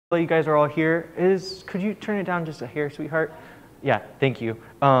You guys are all here. Could you turn it down just a hair, sweetheart? Yeah, thank you.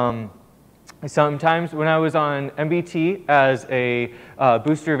 Sometimes when I was on MBT as a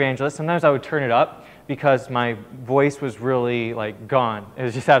booster evangelist, sometimes I would turn it up because my voice was really like gone. It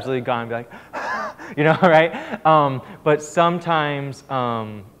was just absolutely gone. I'd be like, right? But sometimes,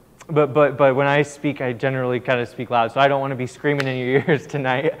 but when I speak, I generally kind of speak loud, so I don't want to be screaming in your ears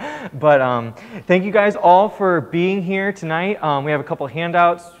tonight. But thank you guys all for being here tonight. We have a couple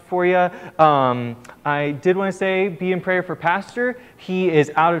handouts for you. I did want to say, be in prayer for Pastor. He is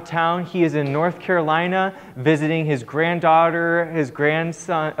out of town. He is in North Carolina visiting his granddaughter, his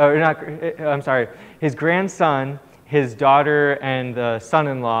grandson, his grandson, his daughter, and the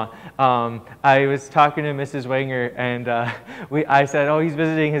son-in-law. I was talking to Mrs. Wenger, and I said, oh, he's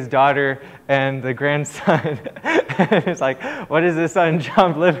visiting his daughter and the grandson. It's like, what is this son,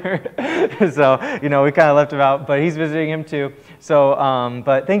 John Bliver? So, we kind of left him out, but he's visiting him too. So,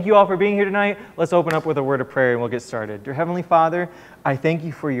 but thank you all for being here tonight. Let's open up with a word of prayer, and we'll get started. Dear Heavenly Father, I thank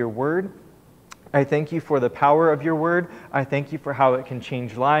you for your word. I thank you for the power of your word. I thank you for how it can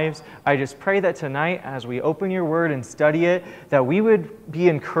change lives. I just pray that tonight, as we open your word and study it, that we would be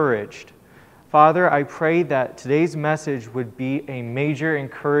encouraged. Father, I pray that today's message would be a major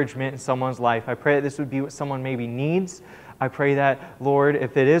encouragement in someone's life. I pray that this would be what someone maybe needs. I pray that, Lord,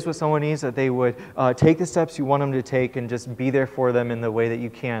 if it is what someone needs, that they would take the steps you want them to take and just be there for them in the way that you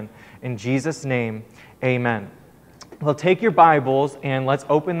can. In Jesus' name, amen. Well, take your Bibles and let's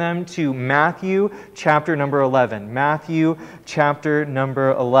open them to Matthew chapter number 11. Matthew chapter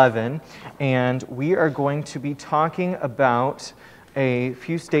number 11. And we are going to be talking about a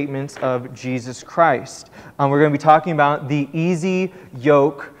few statements of Jesus Christ. We're going to be talking about the easy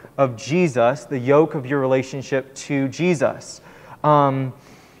yoke of Jesus, the yoke of your relationship to Jesus.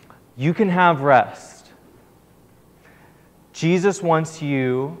 You can have rest. Jesus wants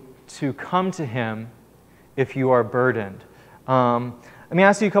you to come to Him if you are burdened. Let me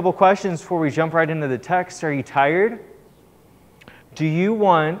ask you a couple questions before we jump right into the text. Are you tired? Do you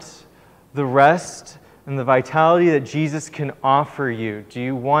want the rest and the vitality that Jesus can offer you? Do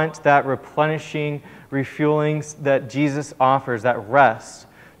you want that replenishing, refueling that Jesus offers, that rest?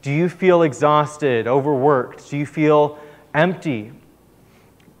 Do you feel exhausted, overworked? Do you feel empty?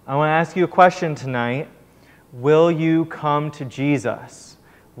 I want to ask you a question tonight. Will you come to Jesus?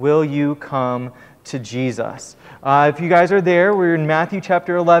 Will you come to Jesus? If you guys are there, we're in Matthew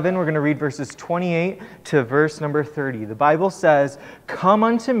chapter 11. We're going to read verses 28 to verse number 30. The Bible says, "Come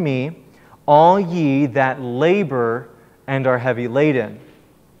unto me, all ye that labor and are heavy laden,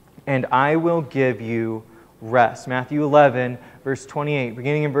 and I will give you rest." Matthew 11, verse 28.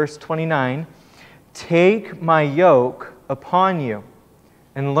 Beginning in verse 29, "Take my yoke upon you,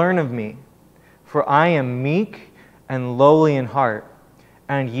 and learn of me, for I am meek and lowly in heart,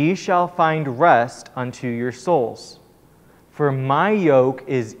 and ye shall find rest unto your souls. For my yoke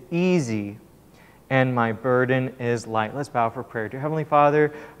is easy, and my burden is light." Let's bow for prayer. Dear Heavenly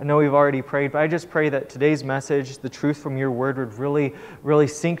Father, I know we've already prayed, but I just pray that today's message, the truth from your word, would really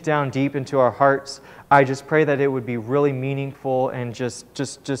sink down deep into our hearts. I just pray that it would be really meaningful and just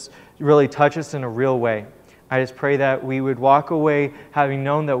really touch us in a real way. I just pray that we would walk away having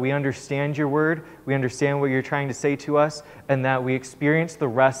known that we understand your word, we understand what you're trying to say to us, and that we experience the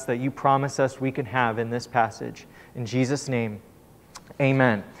rest that you promise us we can have in this passage. In Jesus' name,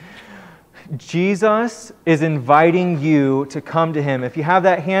 amen. Jesus is inviting you to come to Him. If you have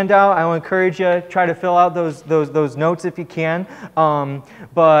that handout, I will encourage you, try to fill out those notes if you can.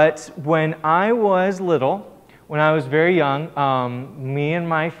 But when I was little, when I was very young, me and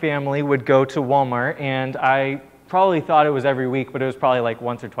my family would go to Walmart, and I probably thought it was every week, but it was probably like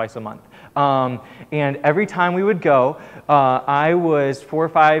once or twice a month. And every time we would go, I was 4,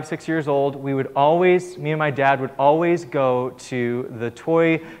 5, 6 years old. Me and my dad would always go to the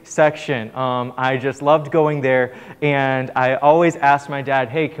toy section. I just loved going there, and I always asked my dad,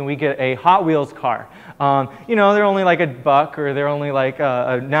 "Hey, can we get a Hot Wheels car?" They're only like $1, or they're only like,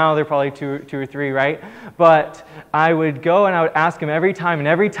 now they're probably two or three, right? But I would go and I would ask him every time, and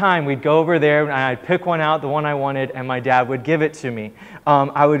every time we'd go over there and I'd pick one out, the one I wanted, and my dad would give it to me.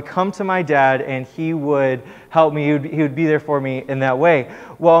 I would come to my dad and he would help me, he would be there for me in that way.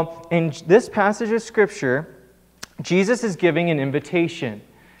 Well, in this passage of Scripture, Jesus is giving an invitation.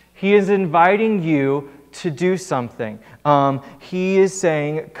 He is inviting you to do something. He is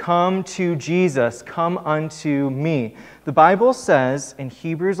saying, "Come to Jesus, come unto me." The Bible says in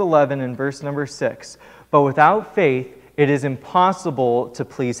Hebrews 11 and verse number 6, "But without faith it is impossible to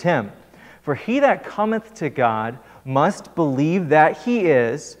please Him. For he that cometh to God must believe that He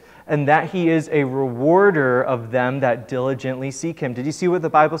is, and that he is a rewarder of them that diligently seek him. Did you see what the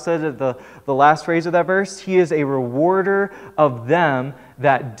Bible says at the last phrase of that verse? He is a rewarder of them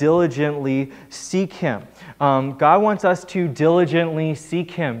that diligently seek him. God wants us to diligently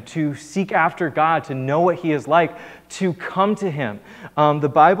seek him, to seek after God, to know what he is like, to come to him. The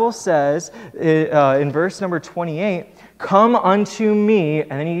Bible says in verse number 28, "Come unto me,"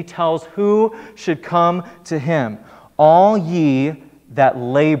 and then he tells who should come to him. "All ye that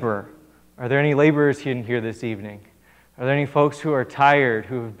labor." Are there any laborers in here this evening? Are there any folks who are tired,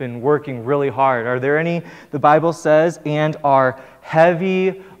 who have been working really hard? Are there any, the Bible says, and are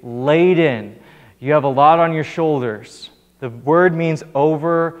heavy laden? You have a lot on your shoulders. The word means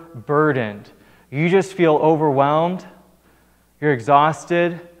overburdened. You just feel overwhelmed. You're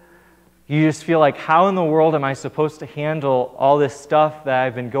exhausted. You just feel like, how in the world am I supposed to handle all this stuff that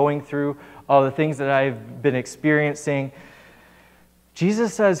I've been going through, all the things that I've been experiencing?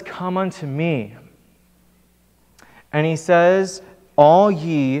 Jesus says, "Come unto me." And he says, "All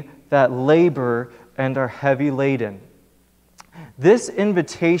ye that labor and are heavy laden." This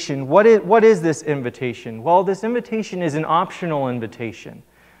invitation, what is this invitation? Well, this invitation is an optional invitation.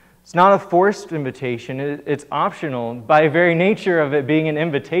 It's not a forced invitation, it's optional. By very nature of it being an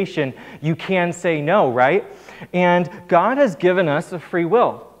invitation, you can say no, right? And God has given us a free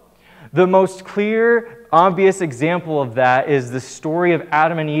will. The most clear, obvious example of that is the story of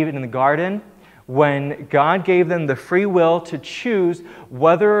Adam and Eve in the garden, when God gave them the free will to choose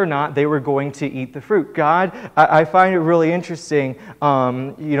whether or not they were going to eat the fruit. God, I find it really interesting,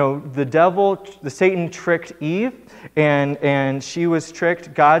 the devil, Satan tricked Eve, and she was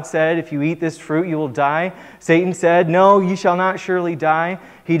tricked. God said, "If you eat this fruit, you will die." Satan said, "No, you shall not surely die."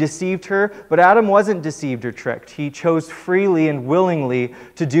 He deceived her, but Adam wasn't deceived or tricked. He chose freely and willingly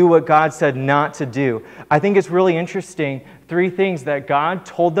to do what God said not to do. I think it's really interesting, 3 things that God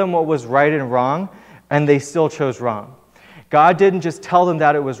told them what was right and wrong, and they still chose wrong. God didn't just tell them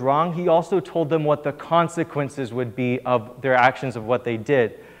that it was wrong, he also told them what the consequences would be of their actions of what they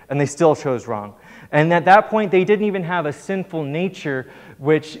did, and they still chose wrong. And at that point, they didn't even have a sinful nature,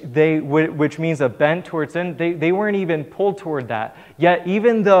 which means a bent towards sin. They weren't even pulled toward that. Yet,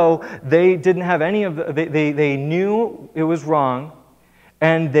 even though they didn't have any of they knew it was wrong,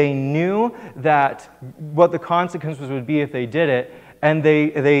 and they knew that what the consequences would be if they did it, and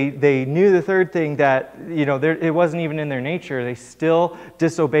they knew the third thing, that it wasn't even in their nature. They still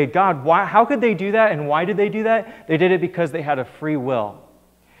disobeyed God. Why? How could they do that, and why did they do that? They did it because they had a free will.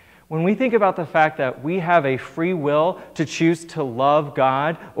 When we think about the fact that we have a free will to choose to love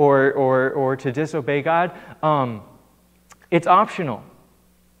God or to disobey God, it's optional.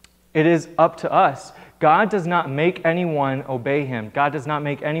 It is up to us. God does not make anyone obey him. God does not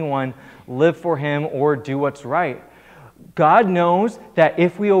make anyone live for him or do what's right. God knows that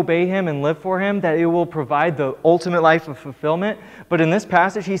if we obey him and live for him, that it will provide the ultimate life of fulfillment. But in this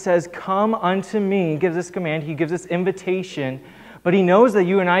passage, he says, "Come unto me." He gives this command. He gives this invitation. But he knows that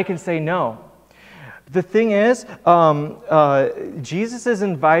you and I can say no. The thing is, Jesus is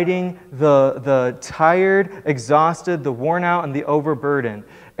inviting the tired, exhausted, the worn out, and the overburdened.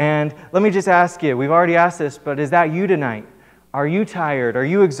 And let me just ask you, we've already asked this, but is that you tonight? Are you tired? Are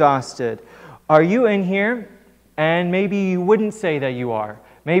you exhausted? Are you in here and maybe you wouldn't say that you are?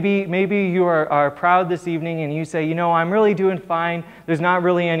 Maybe you are proud this evening and you say, I'm really doing fine. There's not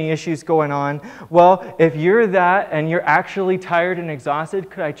really any issues going on. Well, if you're that and you're actually tired and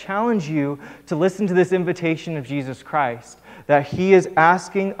exhausted, could I challenge you to listen to this invitation of Jesus Christ, that he is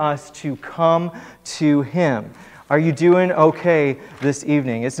asking us to come to him. Are you doing okay this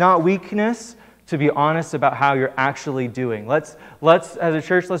evening? It's not weakness to be honest about how you're actually doing. Let's as a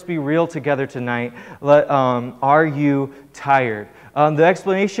church, let's be real together tonight. Are you tired? The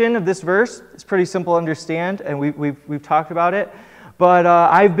explanation of this verse is pretty simple to understand, and we've talked about it. But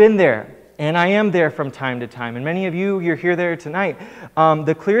I've been there, and I am there from time to time. And many of you're here there tonight.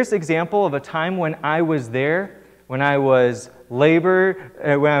 The clearest example of a time when I was there, when I was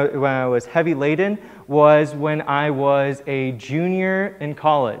when I was heavy laden, was when I was a junior in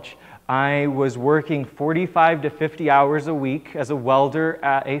college. I was working 45 to 50 hours a week as a welder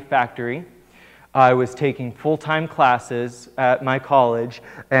at a factory. I was taking full-time classes at my college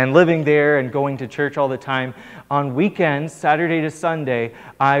and living there and going to church all the time. On weekends, Saturday to Sunday,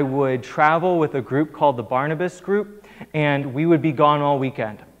 I would travel with a group called the Barnabas Group, and we would be gone all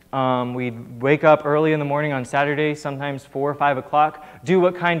weekend. We'd wake up early in the morning on Saturday, sometimes 4 or 5 o'clock, do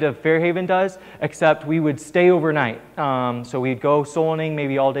what kind of Fairhaven does, except we would stay overnight. So we'd go souling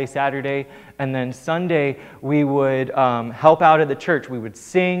maybe all day Saturday, and then Sunday we would help out at the church. We would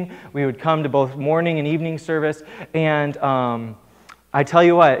sing, we would come to both morning and evening service, and I tell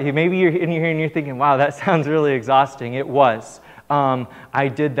you what, maybe you're in here and you're thinking, wow, that sounds really exhausting. It was.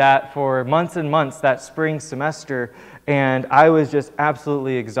 I did that for months and months that spring semester, and I was just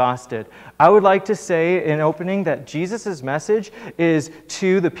absolutely exhausted. I would like to say in opening that Jesus' message is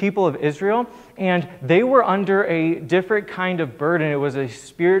to the people of Israel, and they were under a different kind of burden. It was a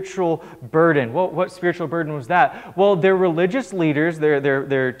spiritual burden. Well, what spiritual burden was that? Well, their religious leaders,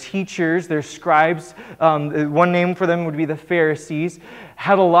 their teachers, their scribes, one name for them would be the Pharisees,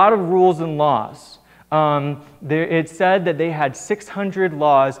 had a lot of rules and laws. It said that they had 600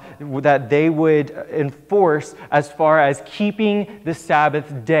 laws that they would enforce as far as keeping the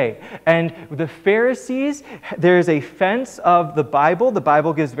Sabbath day. And the Pharisees, there's a fence of the Bible. The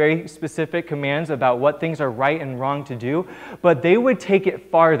Bible gives very specific commands about what things are right and wrong to do, but they would take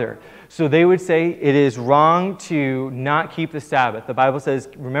it farther. So they would say it is wrong to not keep the Sabbath. The Bible says,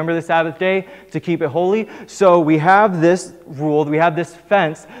 remember the Sabbath day to keep it holy. So we have this rule, we have this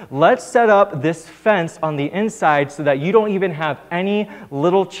fence. Let's set up this fence on the inside so that you don't even have any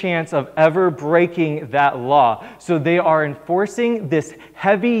little chance of ever breaking that law. So they are enforcing this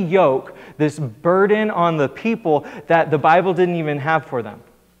heavy yoke, this burden on the people that the Bible didn't even have for them.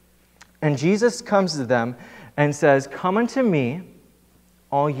 And Jesus comes to them and says, "Come unto me,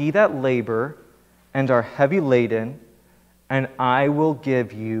 all ye that labor and are heavy laden, and I will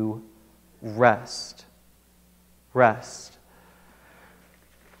give you rest." Rest.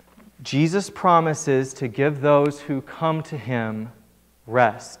 Jesus promises to give those who come to him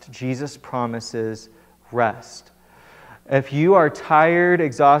rest. Jesus promises rest. If you are tired,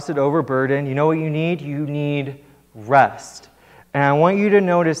 exhausted, overburdened, you know what you need? You need rest. And I want you to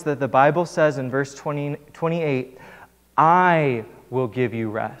notice that the Bible says in verse 28, I will give you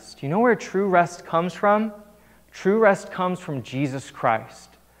rest. You know where true rest comes from? True rest comes from Jesus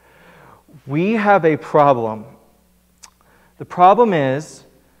Christ. We have a problem. The problem is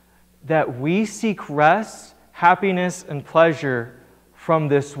that we seek rest, happiness, and pleasure from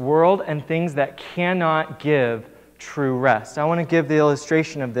this world and things that cannot give true rest. I want to give the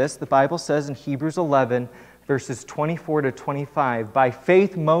illustration of this. The Bible says in Hebrews 11, verses 24 to 25, by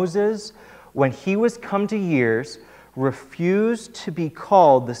faith Moses, when he was come to years, refused to be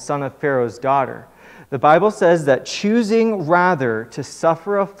called the son of Pharaoh's daughter. The Bible says that choosing rather to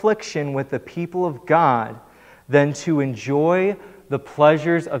suffer affliction with the people of God than to enjoy the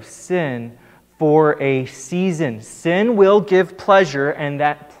pleasures of sin for a season. Sin will give pleasure, and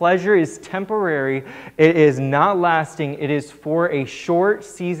that pleasure is temporary. It is not lasting. It is for a short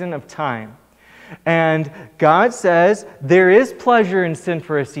season of time. And God says there is pleasure in sin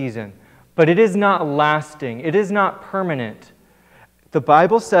for a season, but it is not lasting. It is not permanent. The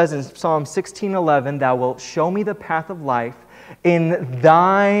Bible says in Psalm 16:11, "Thou wilt show me the path of life. In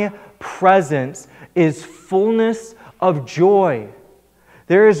thy presence is fullness of joy."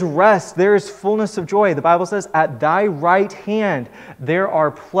 There is rest. There is fullness of joy. The Bible says, "At thy right hand there are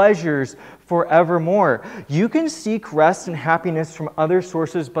pleasures forevermore." You can seek rest and happiness from other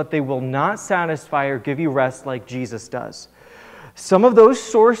sources, but they will not satisfy or give you rest like Jesus does. Some of those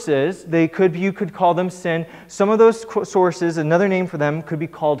sources, you could call them sin. Some of those sources, another name for them, could be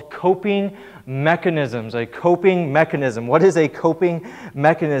called coping mechanisms. A coping mechanism. What is a coping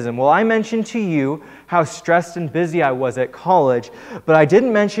mechanism? Well, I mentioned to you how stressed and busy I was at college, but I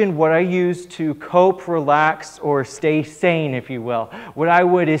didn't mention what I used to cope, relax, or stay sane, if you will. What I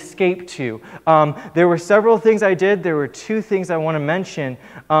would escape to. There were several things I did. There were two things I want to mention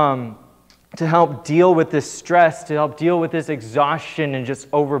to help deal with this stress, to help deal with this exhaustion and just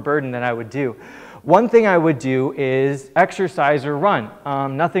overburden that I would do. One thing I would do is exercise or run.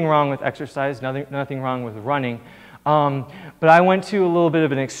 Nothing wrong with exercise, nothing wrong with running. But I went to a little bit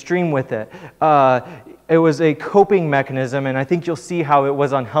of an extreme with it. It was a coping mechanism, and I think you'll see how it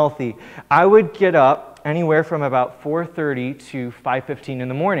was unhealthy. I would get up anywhere from about 4:30 to 5:15 in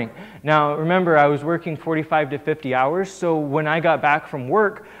the morning. Now, remember, I was working 45 to 50 hours, so when I got back from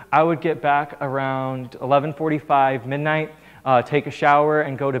work, I would get back around 11:45, midnight, take a shower,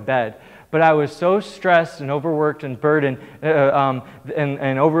 and go to bed. But I was so stressed and overworked and burdened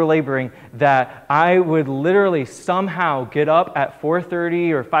and over-laboring that I would literally somehow get up at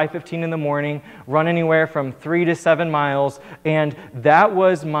 4:30 or 5:15 in the morning, run anywhere from 3 to 7 miles, and that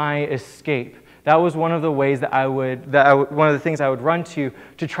was my escape. That was one of the ways that one of the things I would run to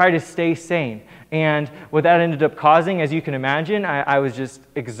try to stay sane. And what that ended up causing, as you can imagine, I was just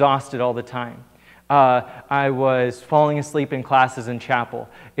exhausted all the time. I was falling asleep in classes in chapel.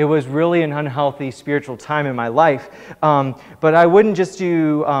 It was really an unhealthy spiritual time in my life. But I wouldn't just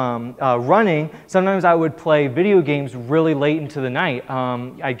do running. Sometimes I would play video games really late into the night.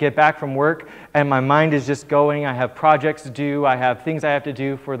 I'd get back from work and my mind is just going. I have projects to do. I have things I have to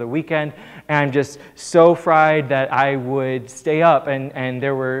do for the weekend. And I'm just so fried that I would stay up. And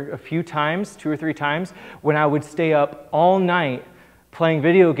there were a few times, 2 or 3 times, when I would stay up all night playing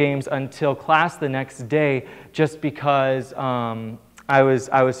video games until class the next day just because I was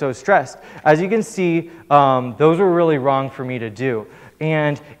so stressed. As you can see, those were really wrong for me to do.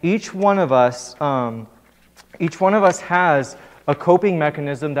 And each one of us has a coping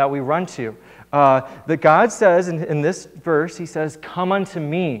mechanism that we run to. That God says in this verse, he says, "Come unto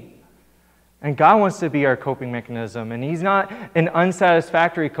me." And God wants to be our coping mechanism. And he's not an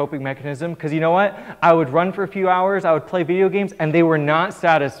unsatisfactory coping mechanism, because you know what? I would run for a few hours, I would play video games, and they were not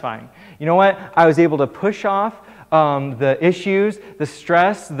satisfying. You know what? I was able to push off the issues, the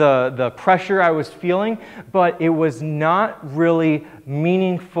stress, the pressure I was feeling, but it was not really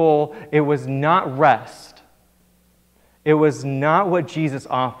meaningful. It was not rest. It was not what Jesus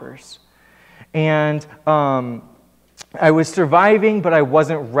offers. And I was surviving, but I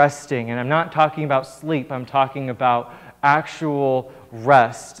wasn't resting. And I'm not talking about sleep. I'm talking about actual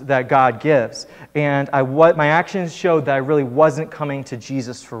rest that God gives. And my actions showed that I really wasn't coming to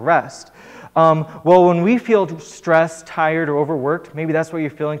Jesus for rest. Well, when we feel stressed, tired, or overworked, maybe that's what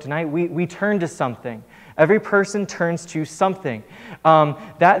you're feeling tonight, we turn to something. Every person turns to something.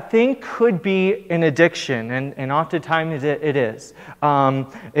 That thing could be an addiction, and oftentimes it is.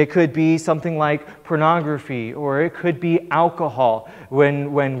 It could be something like pornography, or it could be alcohol.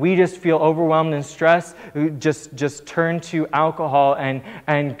 When we just feel overwhelmed and stressed, we just turn to alcohol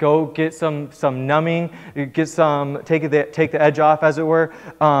and go get some numbing, take the edge off, as it were.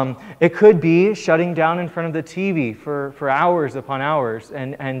 It could be shutting down in front of the TV for hours upon hours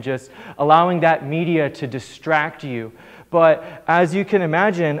and just allowing that media to distract you. But as you can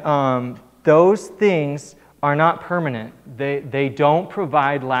imagine, those things are not permanent. They don't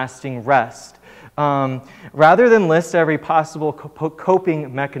provide lasting rest. Rather than list every possible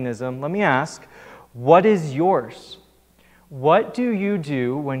coping mechanism, let me ask, what is yours? What do you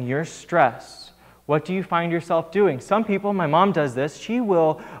do when you're stressed? What do you find yourself doing? Some people, my mom does this, she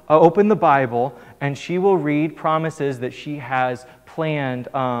will open the Bible and she will read promises that she has planned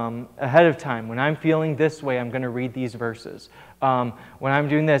ahead of time. When I'm feeling this way, I'm going to read these verses. When I'm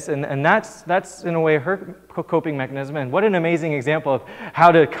doing this, and that's in a way her coping mechanism. And what an amazing example of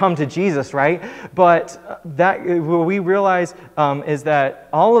how to come to Jesus, right? But what we realize is that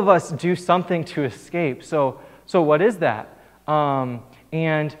all of us do something to escape. So what is that?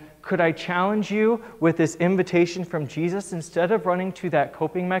 And could I challenge you with this invitation from Jesus? Instead of running to that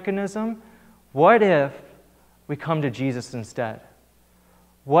coping mechanism, what if we come to Jesus instead?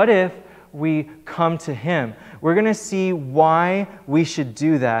 What if we come to Him? We're going to see why we should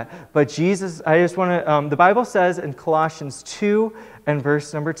do that. But Jesus, I just want to, the Bible says in Colossians 2 and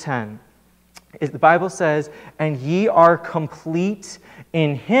verse number 10, the Bible says, "And ye are complete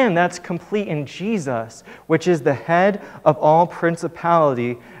in Him," that's complete in Jesus, "which is the head of all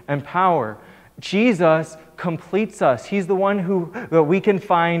principality and power." Jesus completes us. He's the one who we can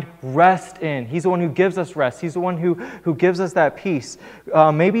find rest in. He's the one who gives us rest. He's the one who gives us that peace.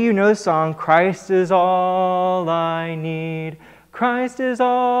 Maybe you know the song, "Christ is all I need. Christ is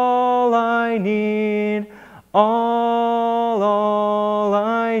all I need. All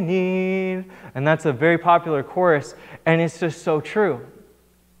I need." And that's a very popular chorus, and it's just so true.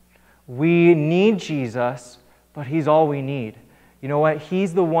 We need Jesus, but He's all we need. You know what?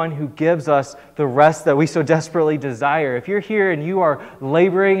 He's the one who gives us the rest that we so desperately desire. If you're here and you are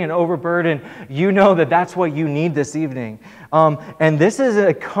laboring and overburdened, you know that that's what you need this evening. And this is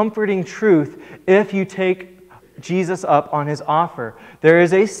a comforting truth if you take Jesus up on His offer. There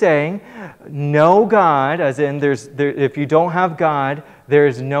is a saying, no God, as in if you don't have God, there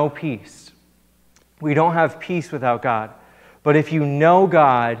is no peace. We don't have peace without God. But if you know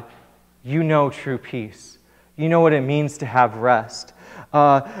God, you know true peace. You know what it means to have rest.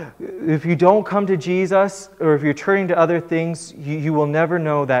 If you don't come to Jesus, or if you're turning to other things, you will never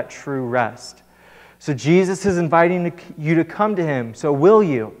know that true rest. So Jesus is inviting you to come to Him. So will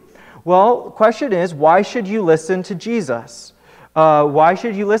you? Well, the question is, why should you listen to Jesus? Why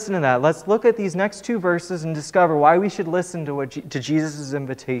should you listen to that? Let's look at these next 2 verses and discover why we should listen to Jesus'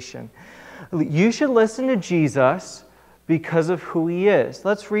 invitation. You should listen to Jesus because of who He is.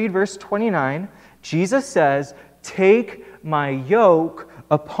 Let's read verse 29. Jesus says, "Take my yoke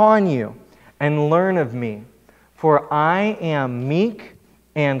upon you and learn of me, for I am meek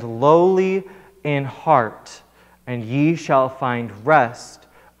and lowly in heart, and ye shall find rest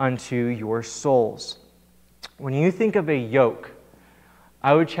unto your souls. When you think of a yoke,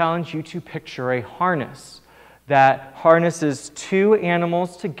 I would challenge you to picture a harness that harnesses two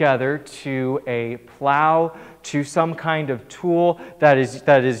animals together to a plow, to some kind of tool that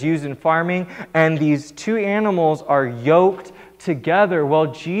is used in farming, and these two animals are yoked together.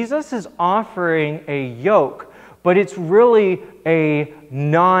 Well, Jesus is offering a yoke, but it's really a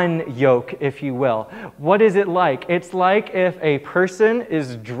non-yoke, if you will. What is it like? It's like if a person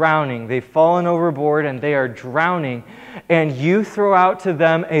is drowning, they've fallen overboard and they are drowning, and you throw out to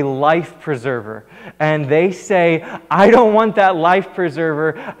them a life preserver, and they say, I don't want that life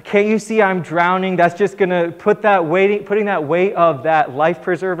preserver. Can't you see I'm drowning? That's just going to putting that weight of that life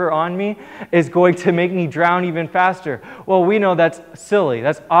preserver on me is going to make me drown even faster. Well, we know that's silly.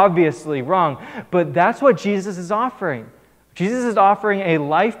 That's obviously wrong, but that's what Jesus is offering. Jesus is offering a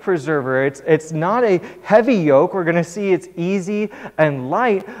life preserver. It's not a heavy yoke. We're going to see it's easy and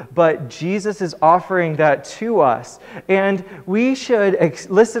light, but Jesus is offering that to us. And we should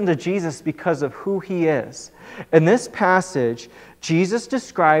listen to Jesus because of who he is. In this passage, Jesus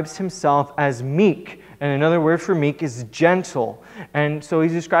describes himself as meek. And another word for meek is gentle. And so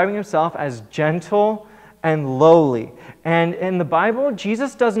he's describing himself as gentle and lowly. And in the Bible,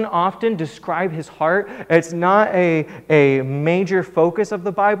 Jesus doesn't often describe his heart. It's not a major focus of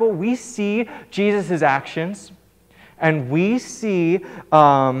the Bible. We see Jesus' actions, and we see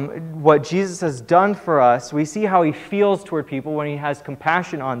what Jesus has done for us. We see how he feels toward people when he has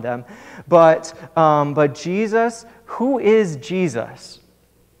compassion on them. But Jesus, who is Jesus?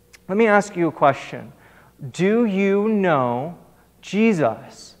 Let me ask you a question. Do you know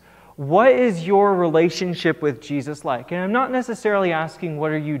Jesus? What is your relationship with Jesus like? And I'm not necessarily asking,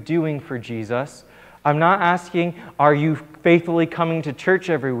 what are you doing for Jesus? I'm not asking, are you faithfully coming to church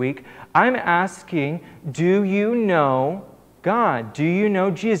every week? I'm asking, do you know God? Do you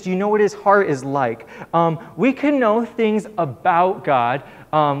know Jesus? Do you know what his heart is like? We can know things about God.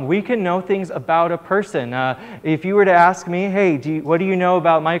 We can know things about a person. If you were to ask me, hey, what do you know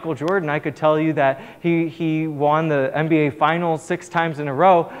about Michael Jordan? I could tell you that he won the NBA Finals 6 times in a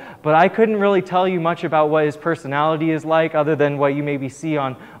row, but I couldn't really tell you much about what his personality is like other than what you maybe see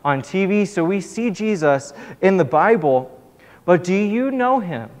on TV. So we see Jesus in the Bible, but do you know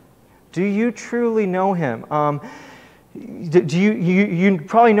him? Do you truly know him? You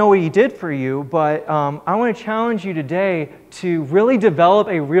probably know what he did for you, but I want to challenge you today to really develop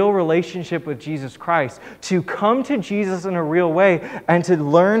a real relationship with Jesus Christ, to come to Jesus in a real way and to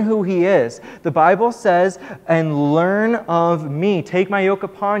learn who he is. The Bible says, and learn of me. Take my yoke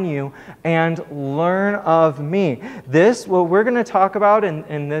upon you and learn of me. This, what we're going to talk about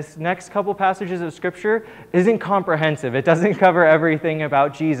in this next couple passages of Scripture, isn't comprehensive. It doesn't cover everything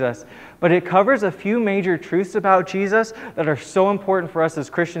about Jesus, but it covers a few major truths about Jesus that are so important for us as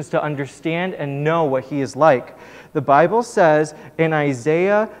Christians to understand and know what he is like. The Bible says in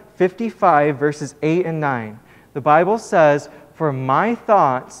Isaiah 55, verses 8 and 9, the Bible says, for my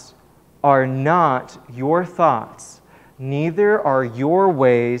thoughts are not your thoughts, neither are your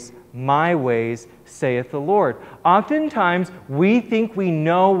ways my ways, saith the Lord. Oftentimes, we think we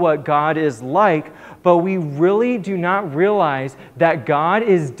know what God is like, but we really do not realize that God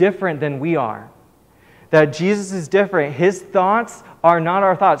is different than we are. That Jesus is different. His thoughts are not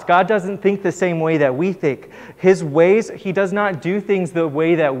our thoughts. God doesn't think the same way that we think. His ways, he does not do things the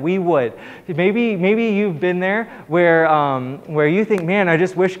way that we would. Maybe you've been there where you think, man, I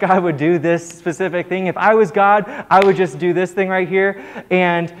just wish God would do this specific thing. If I was God, I would just do this thing right here.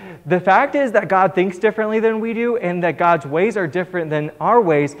 And the fact is that God thinks differently than we do, and that God's ways are different than our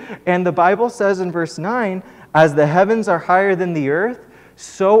ways. And the Bible says in verse 9, as the heavens are higher than the earth,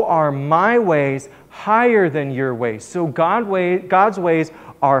 so are my ways higher than your ways. So God's ways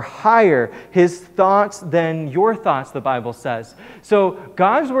are higher, his thoughts than your thoughts, the Bible says. So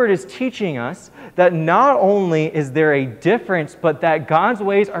God's word is teaching us that not only is there a difference, but that God's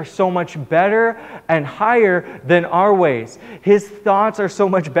ways are so much better and higher than our ways. His thoughts are so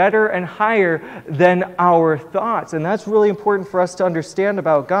much better and higher than our thoughts. And that's really important for us to understand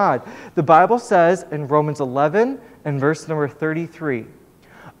about God. The Bible says in Romans 11 and verse number 33,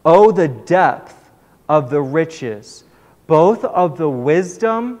 oh, the depth of the riches, both of the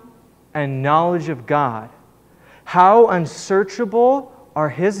wisdom and knowledge of God. How unsearchable are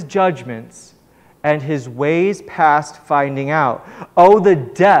his judgments and his ways past finding out. Oh, the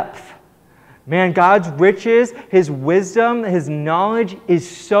depth. Man, God's riches, his wisdom, his knowledge is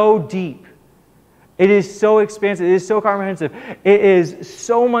so deep. It is so expansive. It is so comprehensive. It is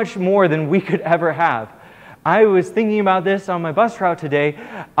so much more than we could ever have. I was thinking about this on my bus route today.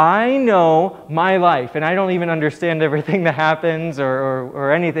 I know my life, and I don't even understand everything that happens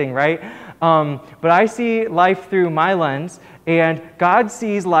or anything, right? But I see life through my lens, and God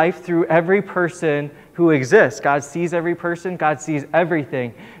sees life through every person who exists. God sees every person. God sees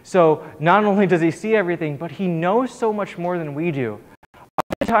everything. So not only does He see everything, but He knows so much more than we do.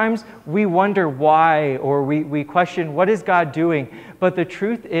 Sometimes we wonder why, or we question, what is God doing? But the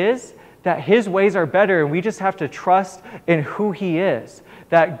truth is that His ways are better, and we just have to trust in who He is.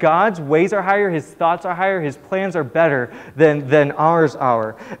 That God's ways are higher, His thoughts are higher, His plans are better than ours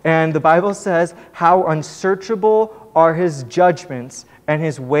are. And the Bible says, how unsearchable are His judgments, and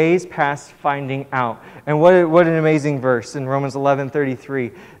His ways past finding out. And what an amazing verse in Romans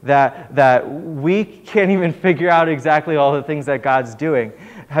 11:33, that we can't even figure out exactly all the things that God's doing.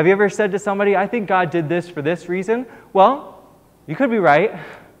 Have you ever said to somebody, I think God did this for this reason? Well, you could be right.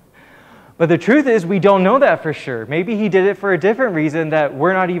 But the truth is, we don't know that for sure. Maybe He did it for a different reason that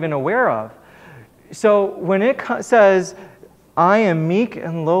we're not even aware of. So when it says, I am meek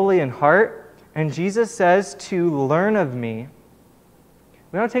and lowly in heart, and Jesus says to learn of me,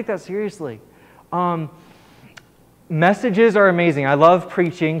 we ought to take that seriously. Messages are amazing. I love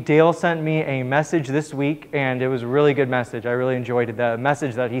preaching. Dale sent me a message this week, and it was a really good message. I really enjoyed it, the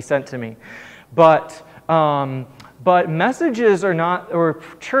message that he sent to me. But messages are not, or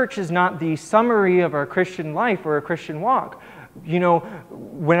church is not the summary of our Christian life or a Christian walk. You know,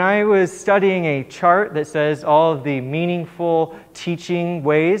 when I was studying a chart that says all of the meaningful teaching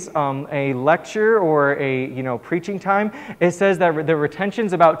ways, a lecture or a preaching time, it says that the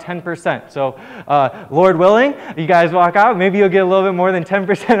retention's about 10%. So, Lord willing, you guys walk out, maybe you'll get a little bit more than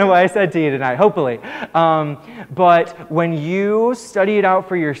 10% of what I said to you tonight, hopefully. But when you study it out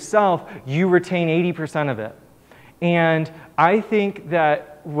for yourself, you retain 80% of it. And I think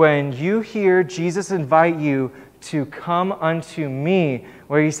that when you hear Jesus invite you to come unto me,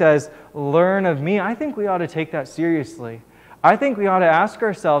 where He says, learn of me, I think we ought to take that seriously. I think we ought to ask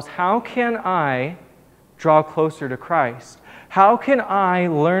ourselves, how can I draw closer to Christ? How can I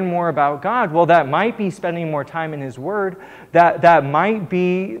learn more about God? Well, that might be spending more time in His Word. That might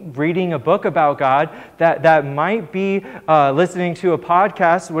be reading a book about God. That might be listening to a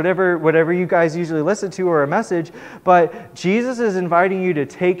podcast, whatever you guys usually listen to, or a message. But Jesus is inviting you to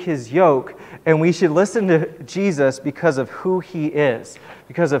take His yoke, and we should listen to Jesus because of who He is.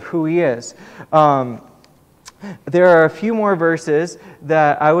 Because of who He is. There are a few more verses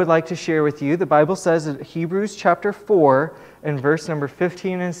that I would like to share with you. The Bible says in Hebrews chapter 4 and verse number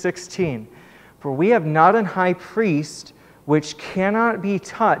 15 and 16, for we have not an high priest which cannot be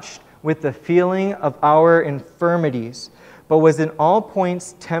touched with the feeling of our infirmities, but was in all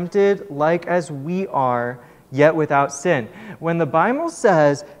points tempted like as we are, yet without sin. When the Bible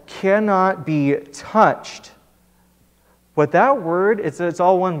says cannot be touched, what that word, it's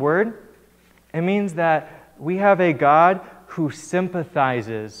all one word, it means that we have a God who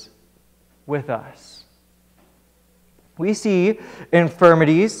sympathizes with us. We see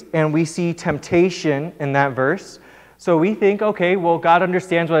infirmities and we see temptation in that verse. So we think, okay, well, God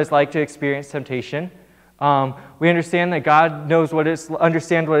understands what it's like to experience temptation. We understand that God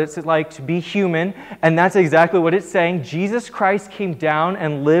understands what it's like to be human, and that's exactly what it's saying. Jesus Christ came down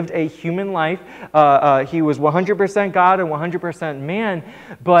and lived a human life. He was 100% God and 100% man,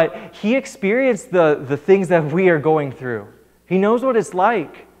 but He experienced the things that we are going through. He knows what it's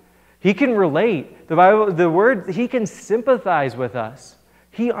like. He can relate. He can sympathize with us.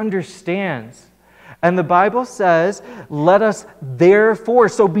 He understands. And the Bible says, let us therefore,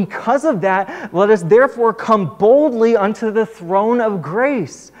 so because of that, let us therefore come boldly unto the throne of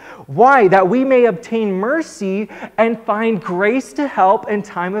grace. Why? That we may obtain mercy and find grace to help in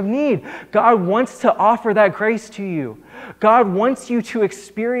time of need. God wants to offer that grace to you. God wants you to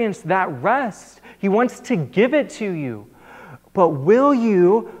experience that rest. He wants to give it to you. But will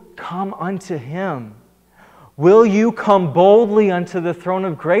you come unto Him? Will you come boldly unto the throne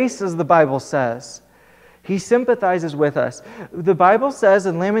of grace, as the Bible says? He sympathizes with us. The Bible says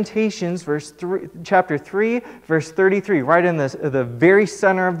in Lamentations, chapter 3, verse 33, right in the very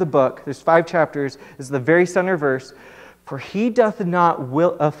center of the book, there's 5 chapters, is the very center verse, for He doth not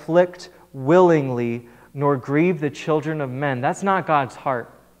afflict willingly, nor grieve the children of men. That's not God's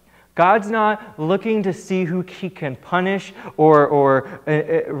heart. God's not looking to see who He can punish or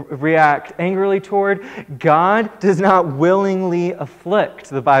react angrily toward. God does not willingly afflict,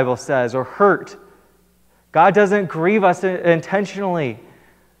 the Bible says, or hurt. God doesn't grieve us intentionally.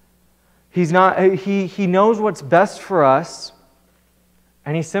 He knows what's best for us,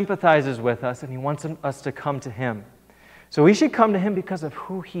 and He sympathizes with us, and He wants us to come to Him. So we should come to Him because of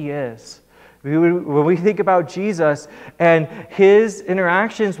who He is. When we think about Jesus and his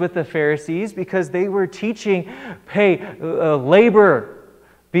interactions with the Pharisees, because they were teaching, hey, labor,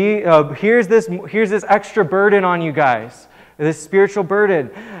 here's this extra burden on you guys, this spiritual burden.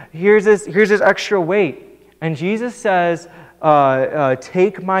 Here's this extra weight. And Jesus says,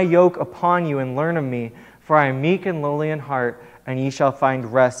 take my yoke upon you and learn of me, for I am meek and lowly in heart, and ye shall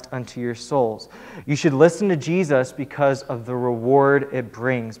find rest unto your souls. You should listen to Jesus because of the reward it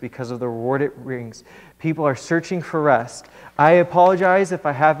brings, People are searching for rest. I apologize if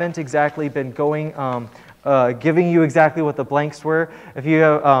I haven't exactly been giving you exactly what the blanks were. If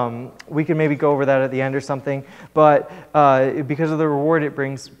you, we can maybe go over that at the end or something. But because of the reward it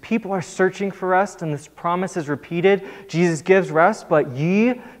brings, people are searching for rest, and this promise is repeated. Jesus gives rest, but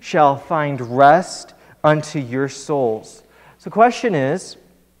ye shall find rest unto your souls. So the question is,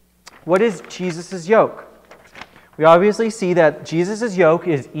 what is Jesus' yoke? We obviously see that Jesus' yoke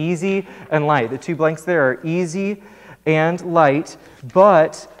is easy and light. The two blanks there are easy and light,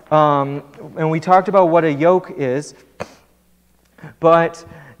 but, and we talked about what a yoke is, but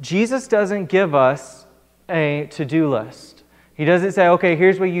Jesus doesn't give us a to-do list. He doesn't say, okay,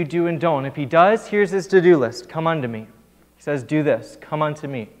 here's what you do and don't. If he does, here's his to-do list. Come unto me. He says, do this. Come unto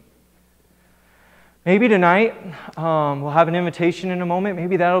me. Maybe tonight, we'll have an invitation in a moment.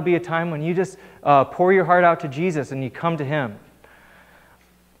 Maybe that'll be a time when you just pour your heart out to Jesus and you come to him.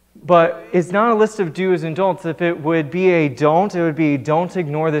 But it's not a list of do's and don'ts. If it would be a don't, it would be don't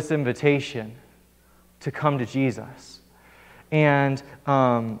ignore this invitation to come to Jesus. And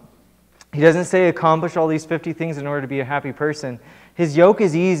he doesn't say accomplish all these 50 things in order to be a happy person. His yoke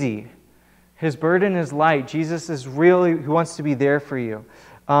is easy. His burden is light. Jesus is really who wants to be there for you.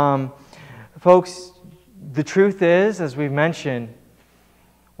 Folks, the truth is, as we've mentioned,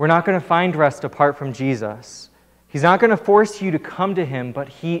 we're not going to find rest apart from Jesus. He's not going to force you to come to him, but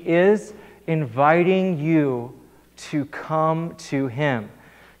he is inviting you to come to him.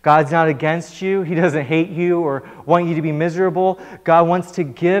 God's not against you. He doesn't hate you or want you to be miserable. God wants to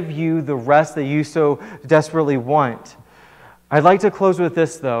give you the rest that you so desperately want. I'd like to close with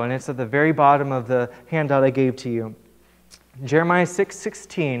this, though, and it's at the very bottom of the handout I gave to you. Jeremiah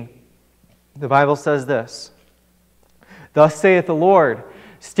 6:16. The Bible says this, thus saith the Lord,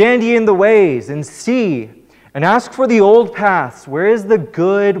 stand ye in the ways, and see, and ask for the old paths, where is the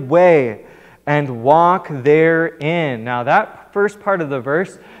good way, and walk therein. Now that first part of the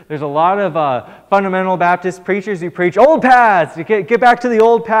verse, there's a lot of fundamental Baptist preachers who preach old paths, get back to the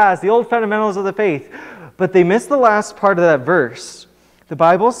old paths, the old fundamentals of the faith. But they miss the last part of that verse. The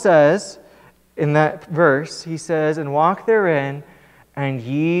Bible says, in that verse, he says, and walk therein, and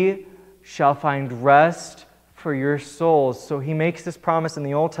ye shall find rest for your souls. So he makes this promise in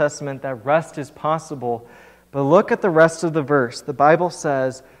the Old Testament that rest is possible. But look at the rest of the verse. The Bible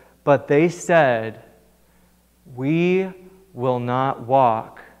says, but they said, we will not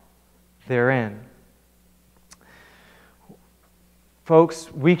walk therein.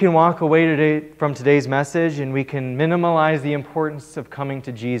 Folks, we can walk away today from today's message and we can minimize the importance of coming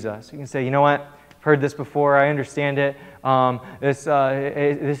to Jesus. You can say, you know what? I've heard this before. I understand it.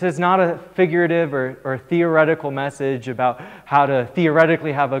 This is not a figurative or theoretical message about how to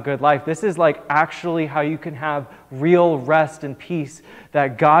theoretically have a good life. This is like actually how you can have real rest and peace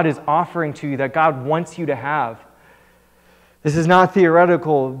that God is offering to you, that God wants you to have. This is not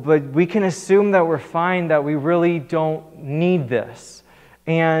theoretical, but we can assume that we're fine, that we really don't need this.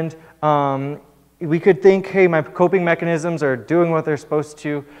 And we could think, hey, my coping mechanisms are doing what they're supposed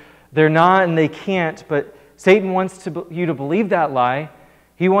to. They're not and they can't, but Satan wants you to believe that lie.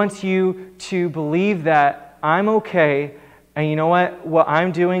 He wants you to believe that I'm okay, and you know what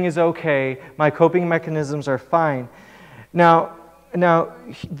I'm doing is okay. My coping mechanisms are fine. Now,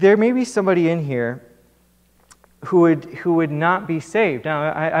 there may be somebody in here who would not be saved.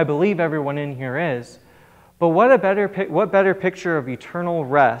 Now, I believe everyone in here is, but what better picture of eternal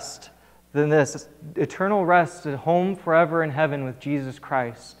rest than this? Eternal rest at home forever in heaven with Jesus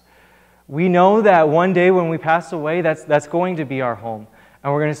Christ. We know that one day when we pass away, that's going to be our home.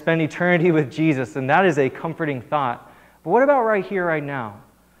 And we're going to spend eternity with Jesus. And that is a comforting thought. But what about right here, right now?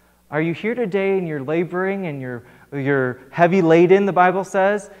 Are you here today and you're laboring and you're heavy laden, the Bible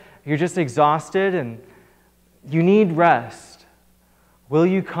says? You're just exhausted and you need rest. Will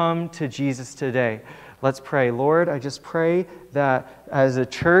you come to Jesus today? Let's pray. Lord, I just pray that as a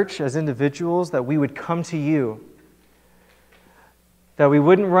church, as individuals, that we would come to you. That we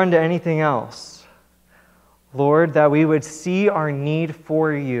wouldn't run to anything else. Lord, that we would see our need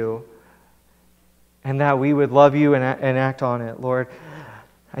for you and that we would love you and act on it. Lord,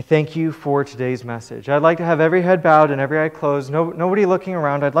 I thank you for today's message. I'd like to have every head bowed and every eye closed, nobody looking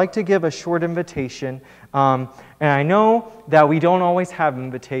around. I'd like to give a short invitation. And I know that we don't always have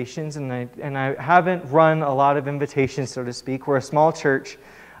invitations, and I haven't run a lot of invitations, so to speak. We're a small church.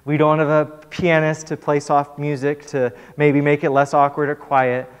 We don't have a pianist to play soft music to maybe make it less awkward or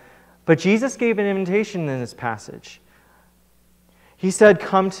quiet. But Jesus gave an invitation in this passage. He said,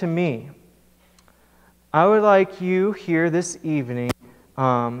 "Come to me." I would like you here this evening.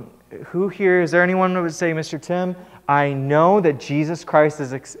 Who here, is there anyone who would say, Mr. Tim, I know that Jesus Christ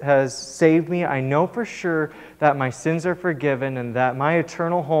has saved me. I know for sure that my sins are forgiven and that my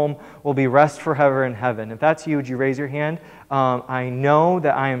eternal home will be rest forever in heaven. If that's you, would you raise your hand? I know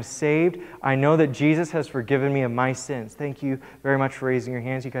that I am saved. I know that Jesus has forgiven me of my sins. Thank you very much for raising your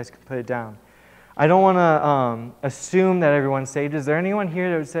hands. You guys can put it down. I don't want to assume that everyone's saved. Is there anyone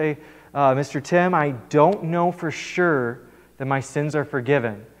here that would say, Mr. Tim, I don't know for sure that my sins are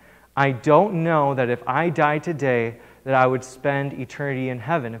forgiven. I don't know that if I die today that I would spend eternity in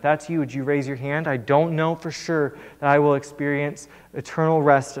heaven. If that's you, would you raise your hand? I don't know for sure that I will experience eternal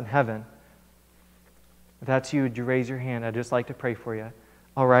rest in heaven. If that's you, would you raise your hand? I'd just like to pray for you.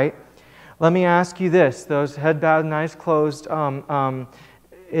 All right. Let me ask you this. Those head bowed and eyes closed.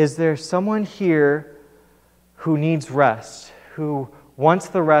 Is there someone here who needs rest, who wants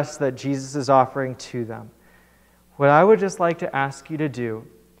the rest that Jesus is offering to them? What I would just like to ask you to do,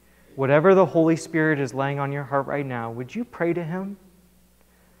 whatever the Holy Spirit is laying on your heart right now, would you pray to Him?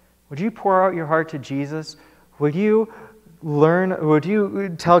 Would you pour out your heart to Jesus? Would you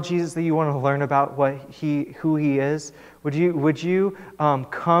tell Jesus that you want to learn about who He is? Would you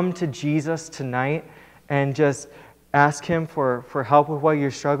come to Jesus tonight and just ask Him for help with what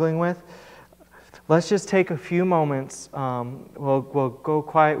you're struggling with? Let's just take a few moments. We'll go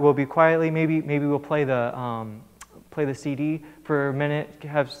quiet. We'll be quietly. Maybe we'll play the CD for a minute,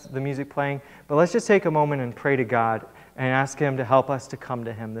 have the music playing. But let's just take a moment and pray to God and ask Him to help us to come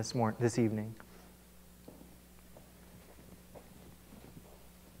to Him this evening.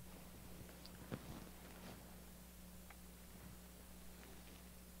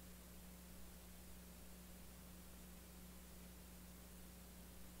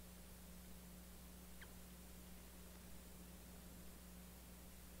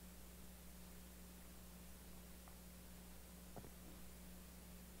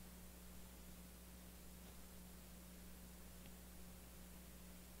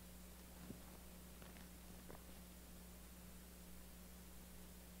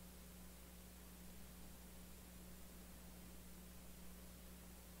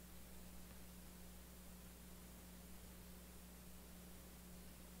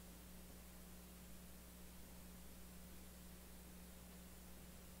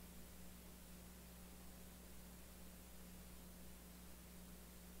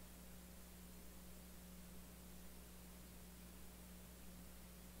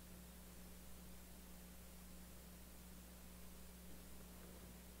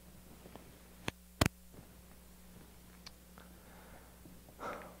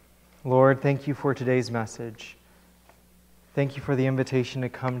 Lord, thank you for today's message. Thank you for the invitation to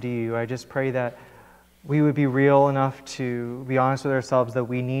come to you. I just pray that we would be real enough to be honest with ourselves that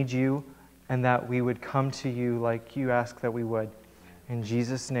we need you and that we would come to you like you ask that we would. In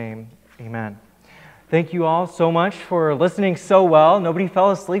Jesus' name, amen. Thank you all so much for listening so well. Nobody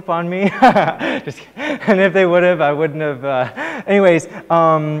fell asleep on me. And if they would have, I wouldn't have. Anyways,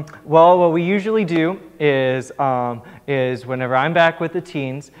 well, what we usually do is whenever I'm back with the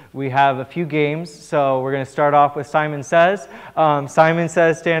teens, we have a few games. So we're going to start off with Simon Says. Simon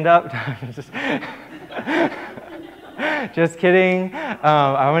Says, stand up. Just kidding.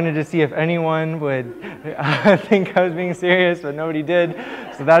 I wanted to see if anyone would think I was being serious, but nobody did.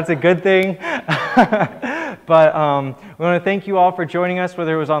 So that's a good thing. But we want to thank you all for joining us,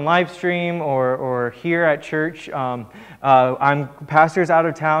 whether it was on live stream or here at church. Pastor's out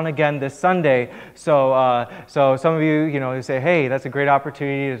of town again this Sunday, so some of you say, hey, that's a great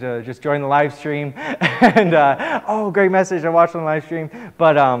opportunity to just join the live stream, and great message, I watched on the live stream.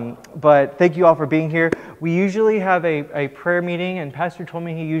 But thank you all for being here. We usually have a prayer meeting, and Pastor told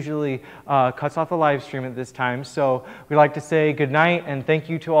me he usually cuts off the live stream at this time. So we'd like to say good night and thank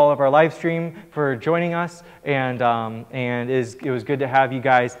you to all of our live stream for joining us, and it was good to have you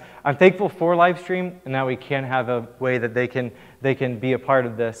guys. I'm thankful for live stream and that we can have a way that they can be a part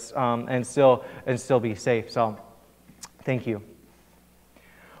of this and still be safe. So thank you.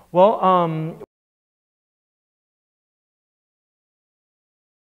 Well.